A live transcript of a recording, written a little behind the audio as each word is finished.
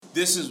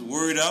This is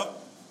Word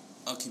Up,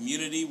 a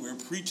community where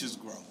preachers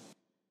grow.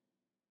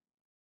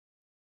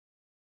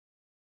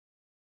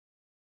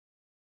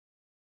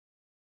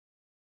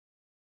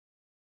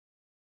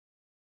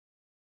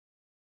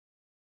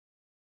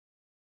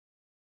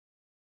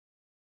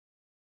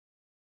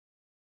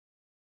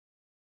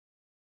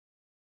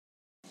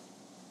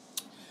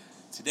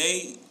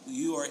 Today,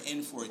 you are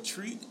in for a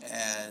treat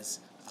as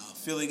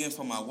filling in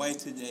for my wife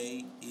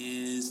today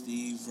is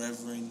the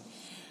Reverend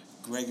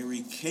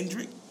Gregory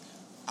Kendrick.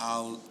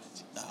 I'll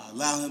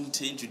allow him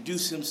to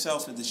introduce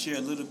himself and to share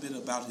a little bit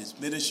about his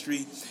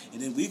ministry,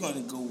 and then we're going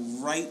to go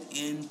right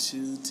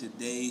into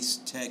today's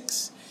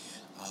text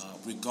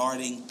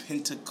regarding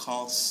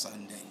Pentecost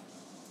Sunday.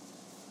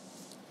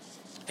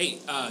 Hey,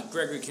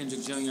 Gregory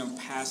Kendrick Jr. I'm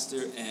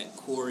pastor at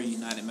Corey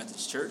United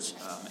Methodist Church.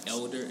 I'm an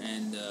elder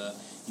and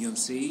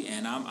UMC,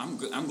 and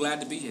I'm glad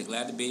to be here.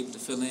 Glad to be able to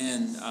fill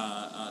in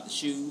the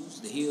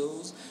shoes, the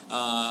heels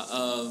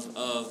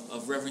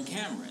of Reverend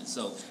Cameron.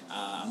 So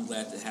I'm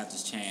glad to have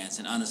this chance,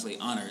 and honestly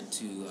honored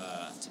to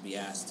be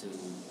asked to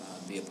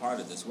be a part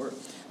of this work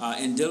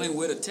in dealing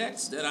with a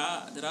text that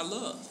I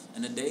love,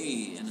 and a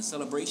day, and a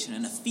celebration,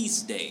 and a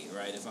feast day.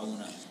 Right, if I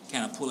want to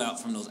kind of pull out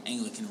from those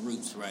Anglican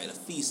roots, right, a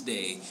feast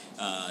day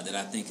that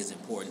I think is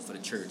important for the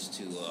church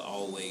to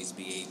always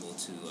be able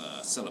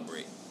to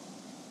celebrate.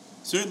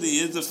 Certainly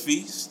is a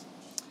feast,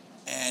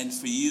 and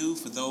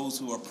for those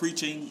who are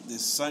preaching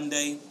this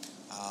Sunday,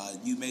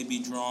 you may be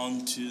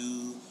drawn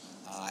to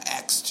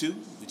Acts 2,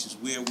 which is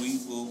where we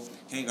will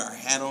hang our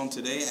hat on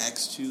today,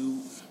 Acts 2,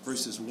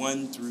 verses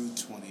 1 through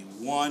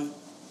 21.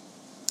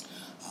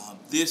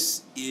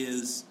 This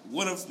is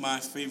one of my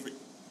favorite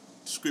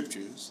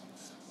scriptures,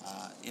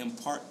 in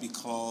part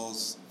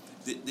because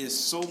there's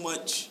so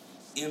much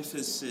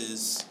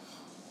emphasis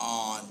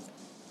on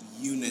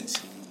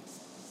unity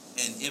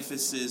and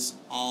emphasis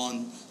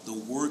on the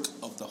work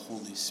of the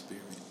Holy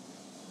Spirit.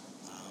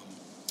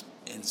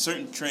 In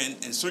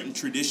certain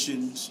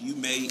traditions, you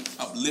may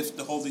uplift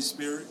the Holy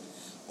Spirit,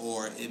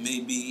 or it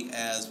may be,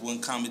 as one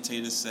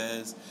commentator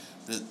says,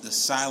 the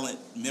silent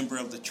member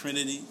of the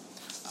Trinity.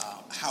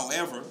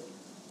 However,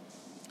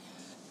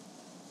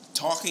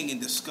 talking and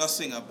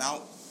discussing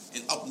about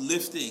and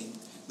uplifting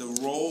the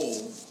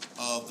role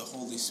of the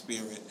Holy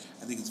Spirit,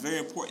 I think it's very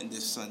important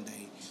this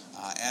Sunday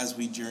as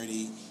we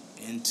journey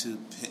into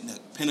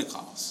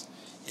Pentecost.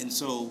 And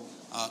so,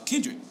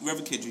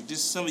 Reverend Kendrick,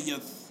 just some of your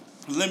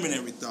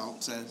preliminary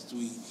thoughts as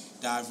we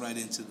dive right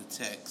into the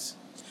text.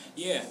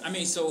 Yeah,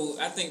 so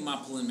I think my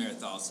preliminary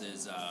thoughts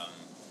is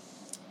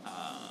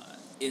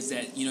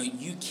that,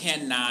 you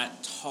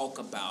cannot talk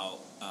about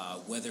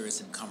whether it's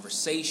in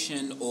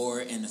conversation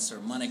or in a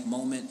sermonic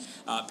moment,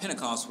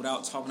 Pentecost,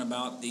 without talking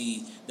about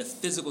the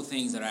physical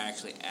things that are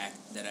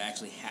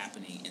actually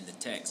happening in the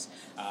text.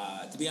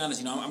 To be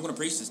honest, I'm going to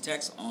preach this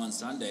text on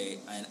Sunday,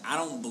 and I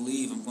don't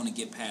believe I'm going to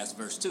get past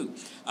verse 2.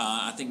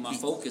 I think my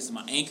focus,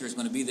 my anchor is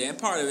going to be there, and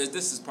part of it,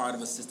 this is part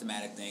of a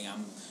systematic thing.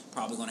 I'm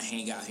probably going to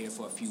hang out here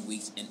for a few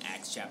weeks in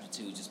Acts chapter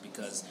 2, just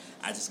because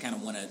I just kind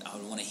of want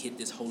to hit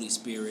this Holy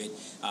Spirit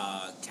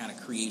kind of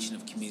creation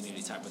of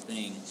community type of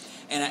thing,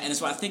 and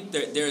so I think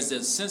there's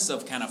a sense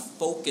of kind of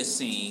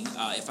focusing,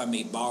 if I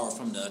may borrow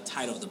from the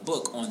title of the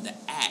book, on the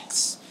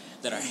acts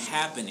that are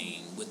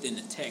happening within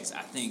the text.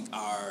 I think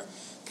are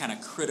kind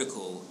of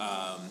critical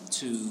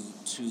to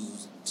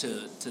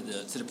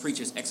the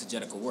preacher's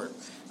exegetical work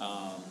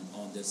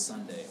on this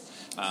Sunday.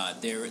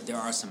 There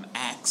are some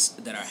acts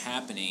that are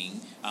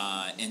happening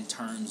in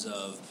terms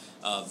of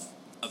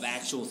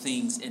actual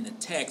things in the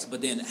text,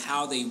 but then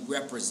how they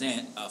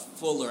represent a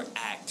fuller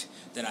act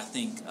that I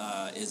think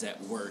is at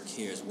work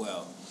here as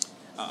well.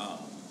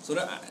 So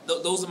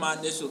those are my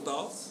initial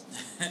thoughts.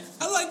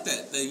 I like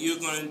that you're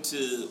going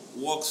to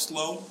walk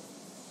slow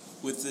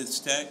with this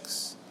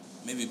text,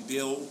 maybe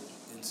build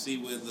and see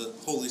where the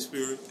Holy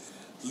Spirit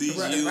leads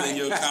you in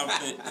your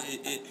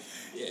confidence.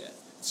 Yeah.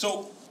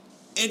 So,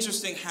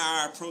 interesting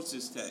how I approach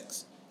this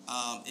text.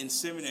 In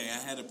seminary,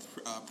 I had a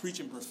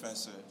preaching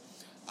professor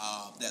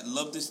that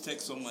loved this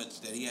text so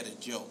much that he had a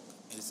joke.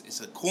 It's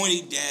a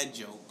corny dad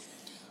joke,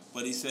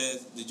 but he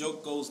says the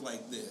joke goes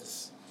like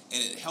this,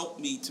 and it helped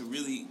me to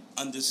really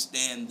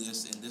understand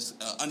this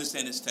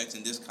text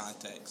in this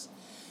context.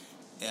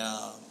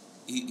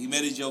 He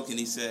made a joke and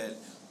he said,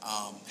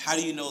 "How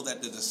do you know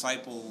that the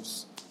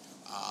disciples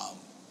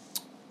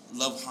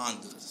love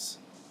Hondas?"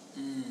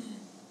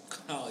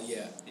 Oh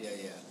yeah.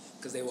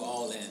 Because they were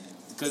all in.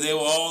 Because they were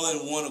all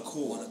in one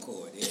accord. One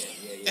accord,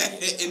 yeah.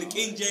 In the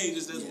King James,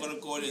 it says one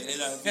accord. In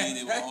NIV,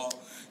 they were all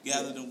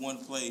gathered in one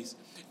place.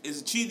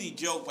 It's a cheesy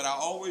joke, but I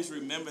always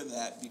remember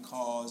that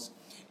because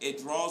it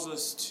draws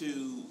us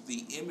to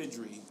the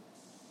imagery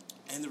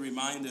and the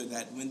reminder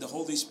that when the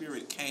Holy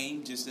Spirit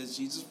came, just as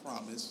Jesus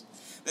promised,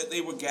 that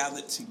they were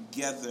gathered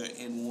together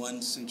in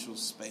one central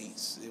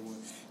space. They were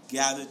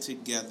gathered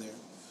together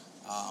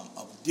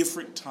of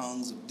different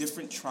tongues, of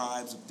different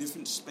tribes, of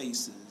different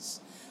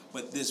spaces.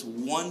 But this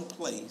one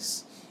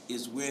place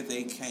is where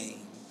they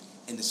came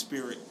and the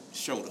Spirit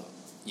showed up.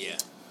 Yeah.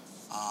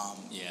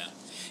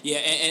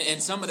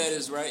 And some of that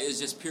is right. Is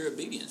just pure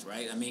obedience,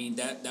 right? I mean,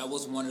 that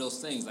was one of those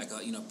things. Like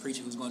a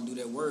preacher who's going to do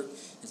their work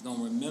is going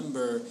to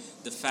remember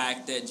the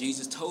fact that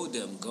Jesus told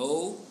them,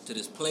 "Go to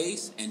this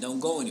place and don't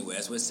go anywhere."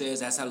 That's what it says.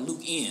 That's how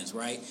Luke ends,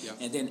 right? Yep.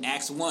 And then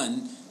Acts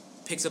 1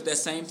 picks up that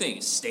same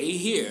thing. Stay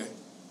here,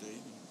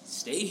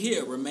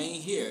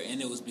 remain here,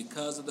 and it was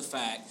because of the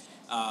fact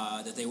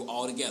that they were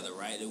all together,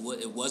 right?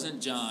 It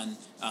wasn't John,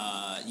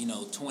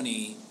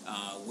 20,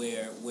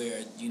 where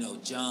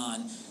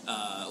John,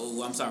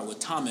 where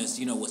Thomas,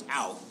 was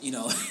out,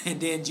 and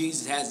then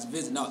Jesus has his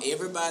visit. No,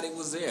 everybody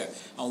was there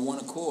on one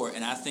accord,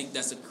 and I think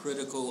that's a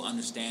critical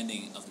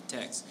understanding of the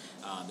text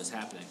that's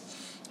happening.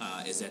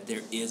 Is that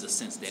there is a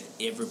sense that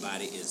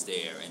everybody is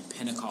there, and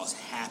Pentecost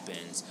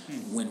happens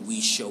when we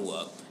show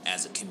up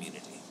as a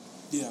community.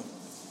 Yeah.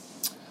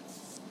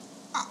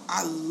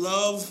 I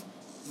love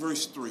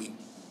verse 3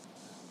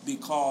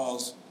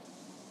 because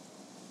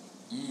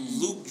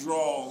Luke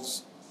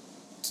draws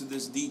to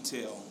this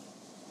detail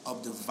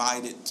of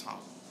divided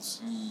tongues.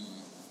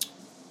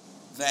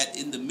 That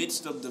in the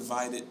midst of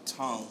divided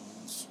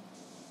tongues,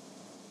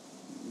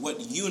 what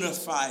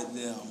unified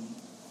them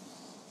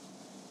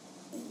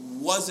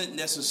wasn't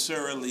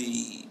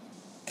necessarily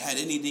had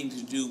anything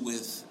to do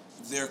with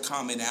their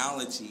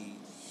commonality,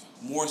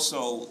 more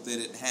so that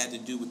it had to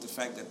do with the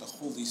fact that the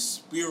Holy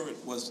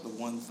Spirit was the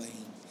one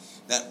thing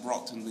that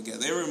brought them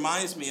together. It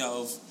reminds me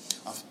of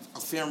a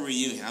family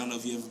reunion. I don't know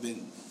if you've ever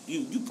been.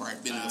 You probably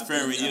been in a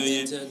family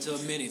reunion. To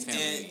many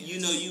family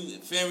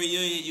reunions. Family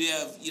reunion.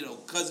 You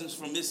have cousins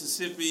from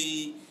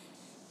Mississippi,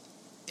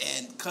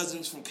 and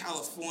cousins from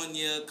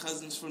California,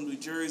 cousins from New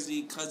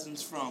Jersey,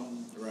 cousins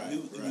from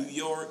New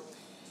York.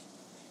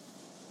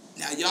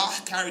 Now y'all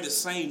carry the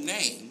same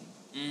name.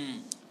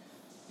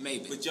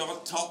 Maybe. But y'all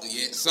talk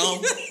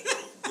some.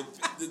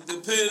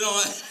 Depending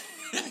on.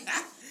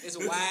 It's a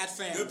wide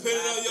family.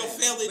 Depending on your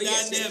family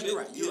dynamic, yes, you're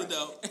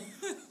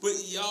right. But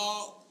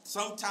y'all,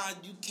 sometimes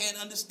you can't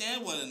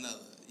understand one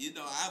another.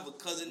 I have a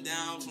cousin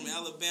down from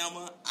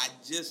Alabama.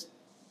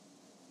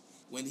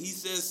 When he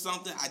says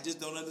something, I just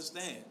don't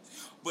understand.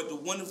 But the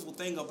wonderful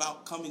thing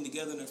about coming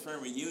together in a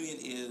family reunion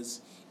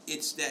is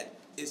it's that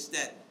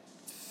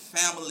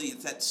family,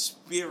 it's that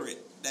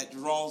spirit that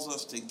draws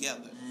us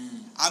together.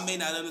 I may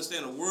not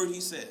understand a word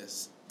he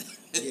says.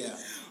 Yeah.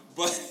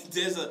 But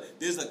there's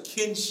a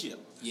kinship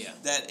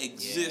that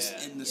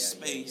exists in the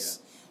space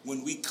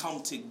when we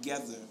come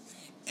together,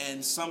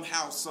 and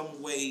somehow,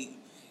 some way,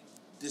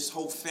 this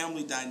whole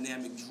family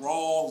dynamic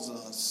draws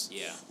us.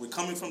 Yeah. We're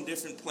coming from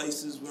different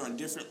places. We're on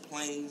different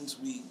planes.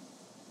 We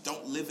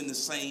don't live in the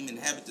same,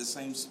 inhabit the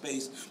same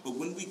space. But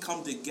when we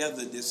come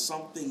together, there's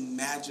something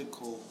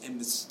magical and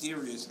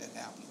mysterious that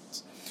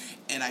happens.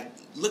 And I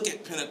look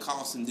at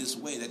Pentecost in this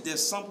way, that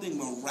there's something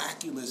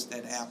miraculous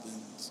that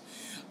happens,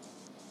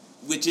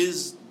 which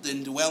is the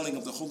indwelling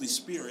of the Holy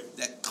Spirit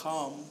that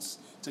comes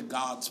to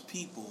God's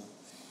people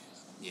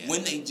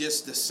when they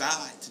just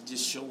decide to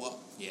just show up.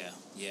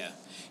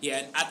 Yeah,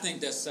 and I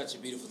think that's such a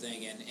beautiful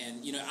thing. And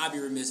I'd be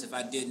remiss if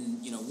I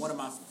didn't, one of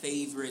my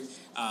favorite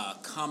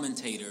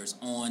commentators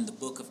on the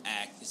book of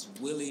Acts is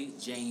Willie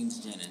James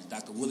Jennings,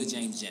 Dr. Willie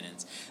James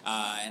Jennings.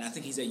 And I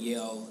think he's at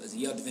Yale,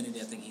 Yale Divinity,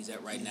 I think he's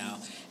at right now.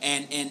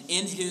 And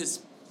in his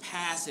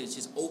passage,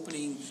 his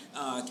opening,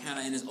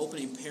 in his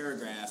opening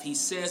paragraph, he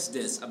says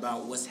this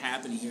about what's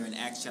happening here in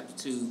Acts chapter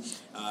 2,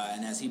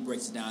 and as he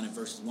breaks it down in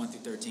verses 1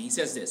 through 13, he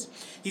says this.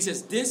 He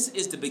says, "This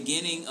is the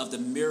beginning of the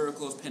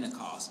miracle of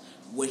Pentecost,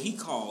 what he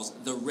calls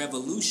the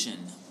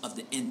revolution of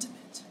the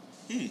intimate."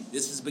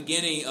 This is the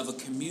beginning of a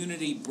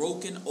community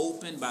broken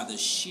open by the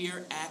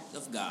sheer act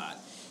of God,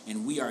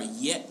 and we are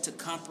yet to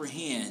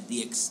comprehend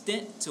the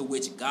extent to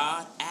which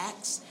God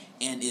acts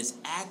and is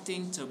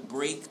acting to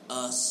break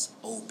us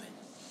open.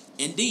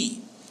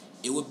 Indeed,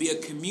 it would be a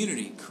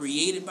community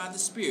created by the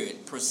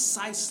Spirit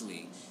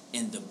precisely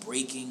in the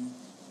breaking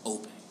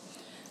open.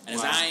 And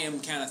as I am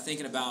kind of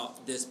thinking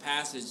about this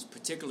passage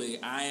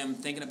particularly, I am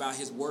thinking about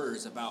his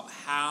words, about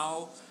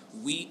how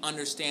we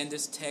understand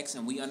this text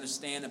and we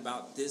understand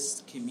about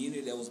this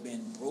community that was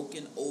being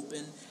broken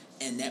open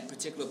in that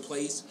particular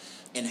place,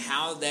 and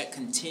how that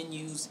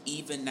continues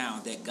even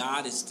now, that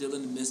God is still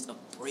in the midst of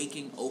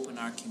breaking open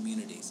our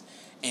communities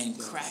and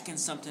cracking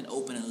something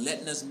open and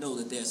letting us know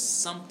that there's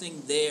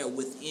something there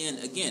within,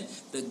 again,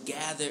 the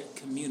gathered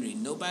community.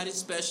 Nobody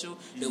special.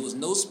 There was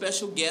no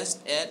special guest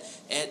at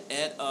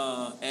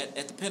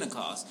the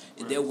Pentecost.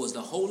 There was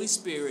the Holy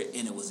Spirit,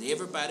 and it was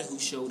everybody who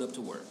showed up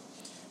to work.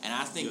 And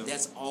I think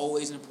that's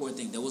always an important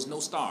thing. There was no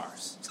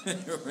stars, right?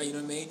 You know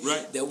what I mean?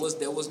 Right. There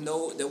was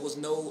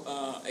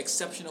no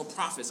exceptional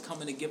prophets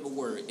coming to give a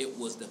word. It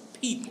was the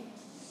people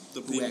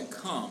who had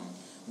come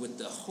with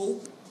the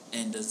hope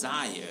and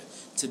desire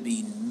to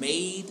be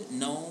made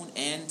known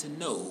and to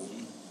know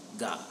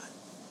God.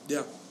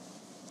 Yeah.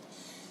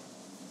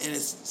 And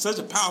it's such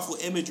a powerful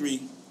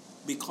imagery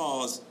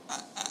because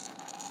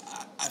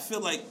I feel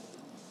like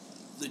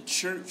the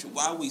church,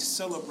 while we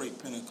celebrate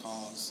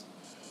Pentecost,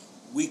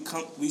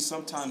 we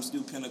sometimes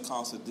do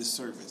Pentecost a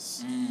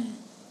disservice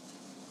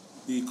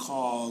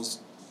because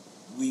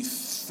we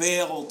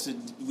fail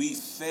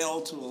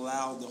to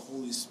allow the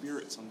Holy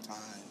Spirit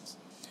sometimes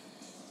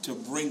to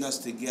bring us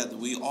together.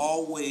 We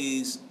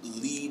always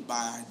lead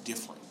by our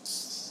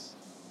difference.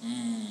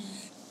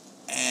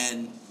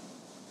 And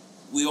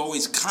we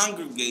always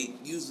congregate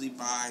usually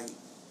by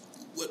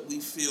what we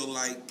feel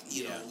like,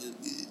 you know,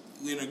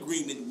 we're in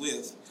agreement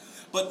with.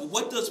 But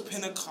what does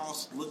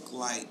Pentecost look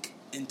like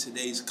in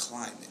today's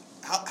climate?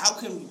 How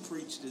can we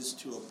preach this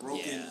to a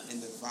broken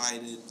and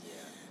divided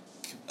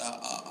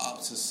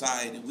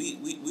society?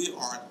 We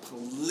are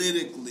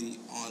politically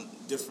on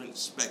different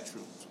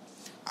spectrums.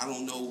 I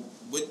don't know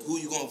who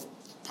you're going to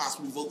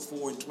possibly vote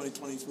for in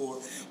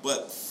 2024,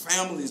 but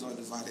families are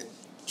divided,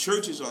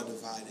 churches are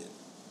divided,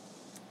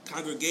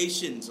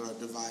 congregations are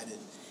divided.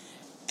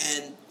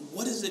 And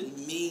what does it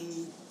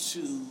mean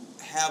to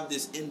have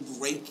this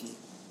inbreaking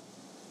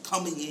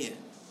coming in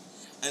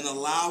and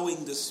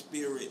allowing the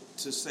Spirit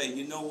to say,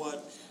 you know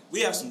what,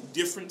 we have some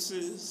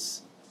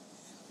differences.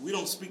 We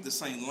don't speak the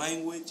same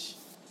language.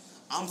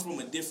 I'm from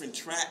a different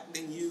track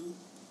than you.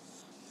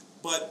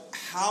 But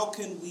how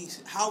can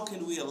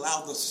we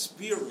allow the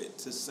Spirit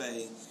to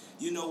say,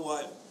 you know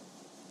what,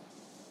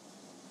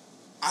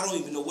 I don't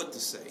even know what to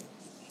say,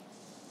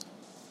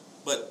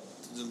 but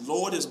the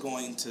Lord is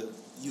going to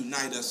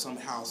unite us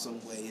somehow,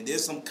 some way, and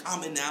there's some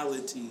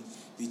commonality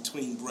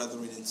between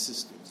brethren and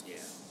sisters.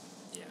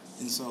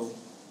 And so,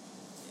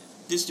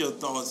 just your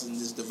thoughts in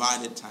this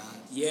divided time.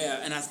 Yeah,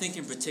 and I think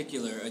in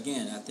particular,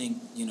 again, I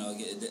think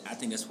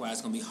that's why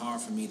it's going to be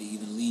hard for me to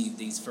even leave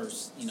these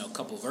first,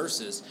 couple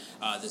verses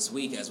this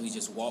week as we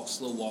just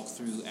slow walk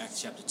through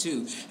Acts chapter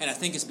 2. And I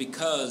think it's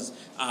because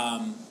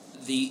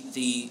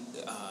the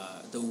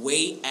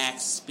way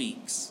Acts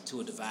speaks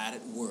to a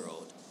divided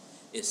world,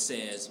 it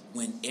says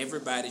when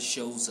everybody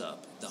shows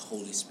up, the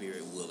Holy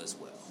Spirit will as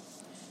well.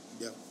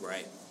 Yep.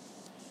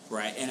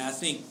 Right. And I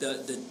think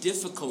the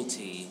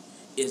difficulty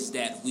is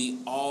that we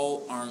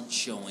all aren't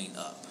showing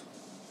up.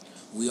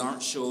 We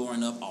aren't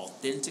showing up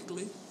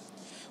authentically.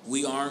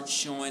 We aren't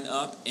showing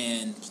up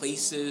in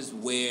places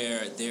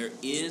where there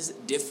is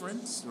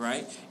difference,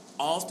 right?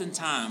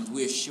 Oftentimes,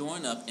 we're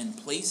showing up in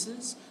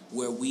places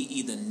where we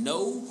either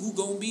know who's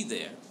going to be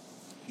there,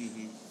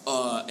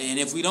 and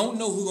if we don't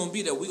know who's going to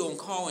be there, we're going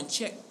to call and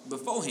check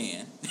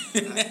beforehand.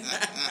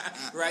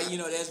 Right?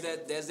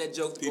 There's that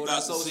joke to go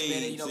down social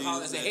media, call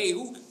and say, hey,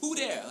 who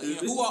there?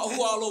 Who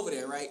all over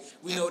there, right?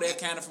 We know that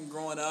kind of from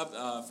growing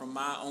up, from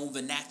my own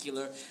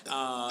vernacular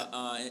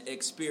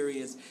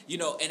experience,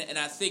 and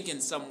I think in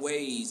some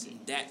ways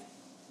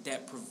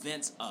that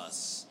prevents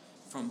us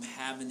from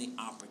having the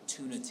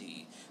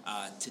opportunity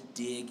to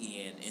dig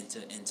in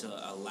and to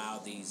allow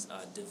these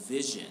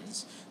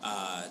divisions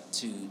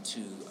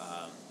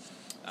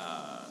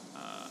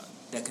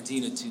that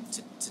continue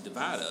to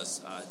divide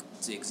us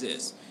to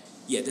exist.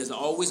 Yeah, there's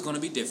always going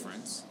to be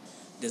difference.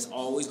 There's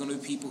always going to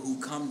be people who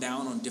come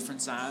down on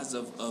different sides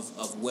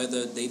of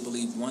whether they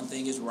believe one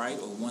thing is right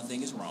or one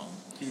thing is wrong.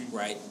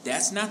 Right?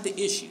 That's not the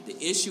issue. The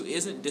issue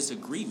isn't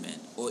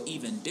disagreement or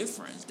even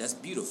difference. That's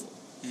beautiful.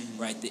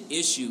 Right? The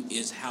issue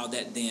is how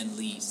that then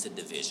leads to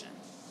division.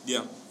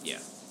 Yeah.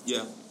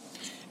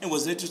 And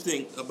what's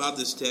interesting about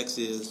this text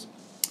is,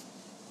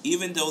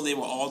 even though they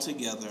were all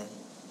together,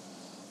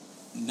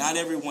 not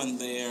everyone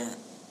there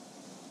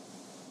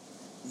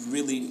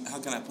really, how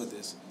can I put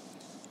this?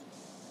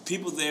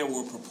 People there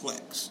were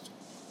perplexed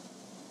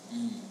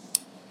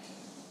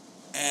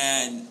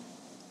and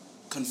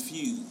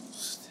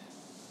confused.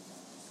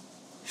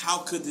 How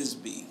could this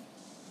be?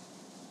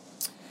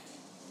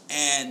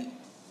 And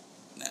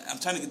I'm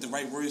trying to get the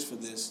right words for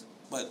this,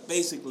 but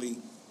basically,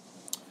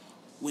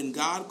 when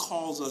God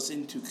calls us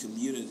into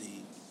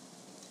community,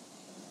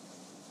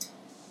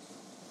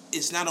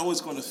 it's not always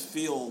going to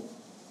feel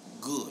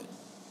good,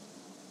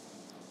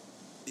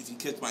 if you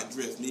catch my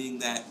drift, meaning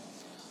that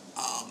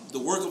the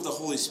work of the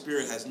Holy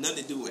Spirit has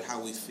nothing to do with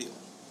how we feel.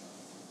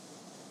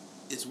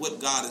 It's what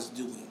God is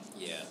doing.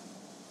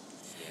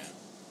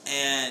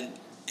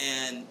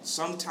 And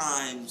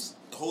sometimes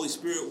the Holy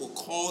Spirit will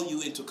call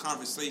you into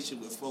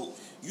conversation with folk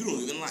you don't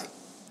even like.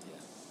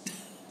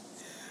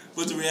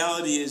 But the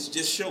reality is,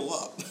 just show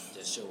up.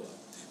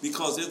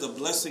 Because there's a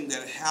blessing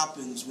that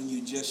happens when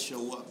you just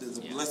show up. There's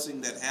a blessing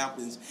that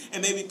happens.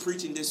 And maybe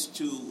preaching this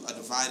to a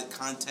divided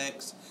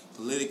context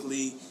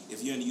politically,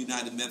 if you're in the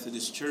United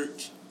Methodist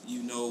Church,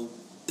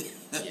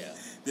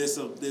 there's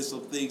some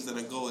things that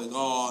are going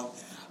on.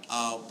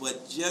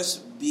 But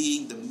just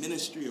being the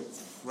ministry of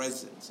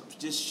presence, of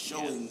just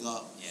showing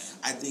up,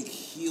 I think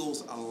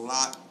heals a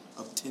lot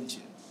of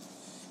tension.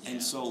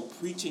 And so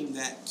preaching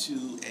that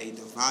to a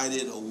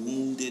divided, a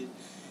wounded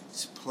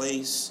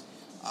place.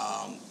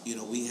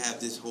 We have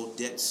this whole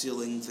debt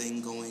ceiling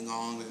thing going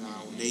on in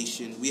our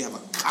nation. We have a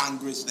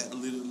Congress that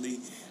literally,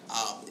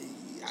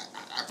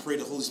 I pray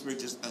the Holy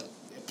Spirit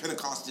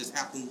Pentecost just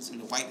happens in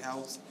the White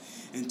House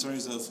in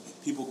terms of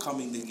people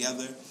coming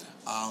together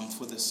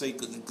for the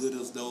sake of the good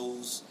of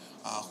those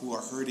who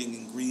are hurting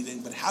and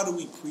grieving. But how do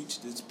we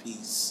preach this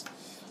peace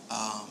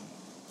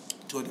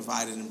to a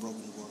divided and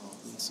broken world?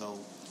 And so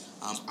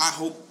I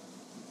hope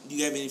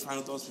you have any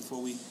final thoughts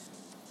before we?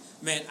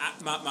 Man,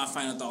 my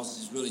final thoughts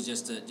is really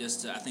just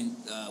to I think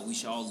we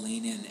should all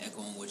lean in and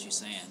echo on what you're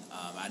saying.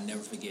 I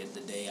never forget the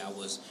day I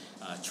was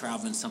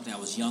traveling something. I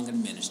was young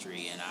in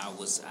ministry, and I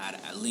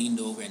leaned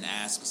over and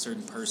asked a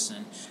certain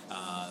person,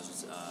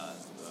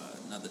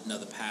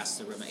 another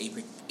pastor,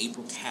 Reverend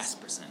April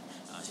Casperson.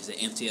 She's at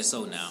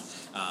MTSO now,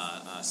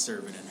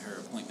 serving in her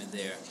appointment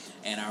there.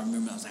 And I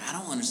remember I was like, I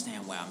don't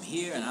understand why I'm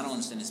here, and I don't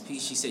understand this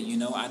piece. She said,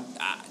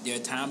 there are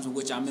times in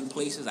which I'm in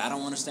places I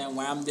don't understand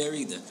why I'm there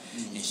either.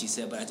 Mm-hmm. And she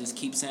said, but I just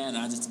keep saying,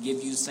 I just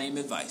give you the same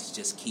advice.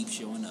 Just keep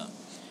showing up,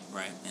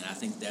 right? And I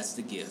think that's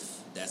the gift.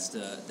 That's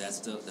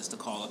the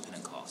call of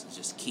Pentecost. Is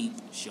just keep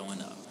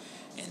showing up,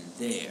 and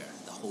there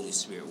the Holy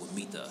Spirit will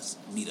meet us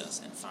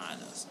and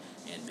find us,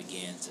 and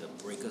begin to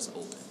break us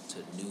open to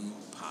new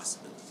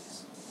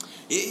possibilities.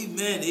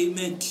 Amen,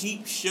 amen.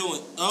 Keep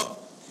showing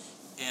up,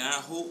 and I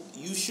hope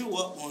you show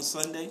up on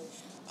Sunday,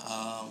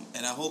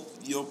 and I hope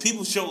your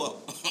people show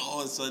up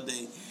on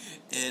Sunday,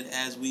 and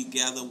as we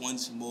gather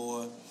once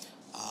more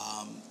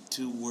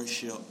to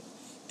worship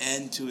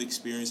and to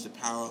experience the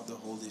power of the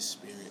Holy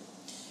Spirit.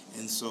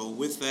 And so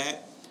with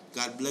that,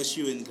 God bless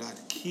you and God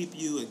keep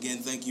you. Again,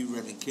 thank you,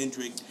 Reverend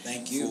Kendrick,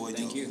 for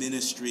your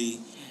ministry,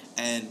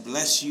 and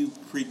bless you,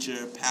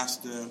 preacher,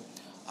 pastor,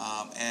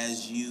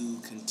 as you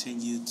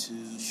continue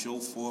to show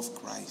forth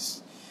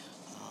Christ.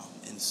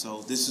 And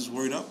so this is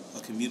Word Up,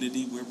 a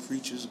community where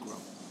preachers grow.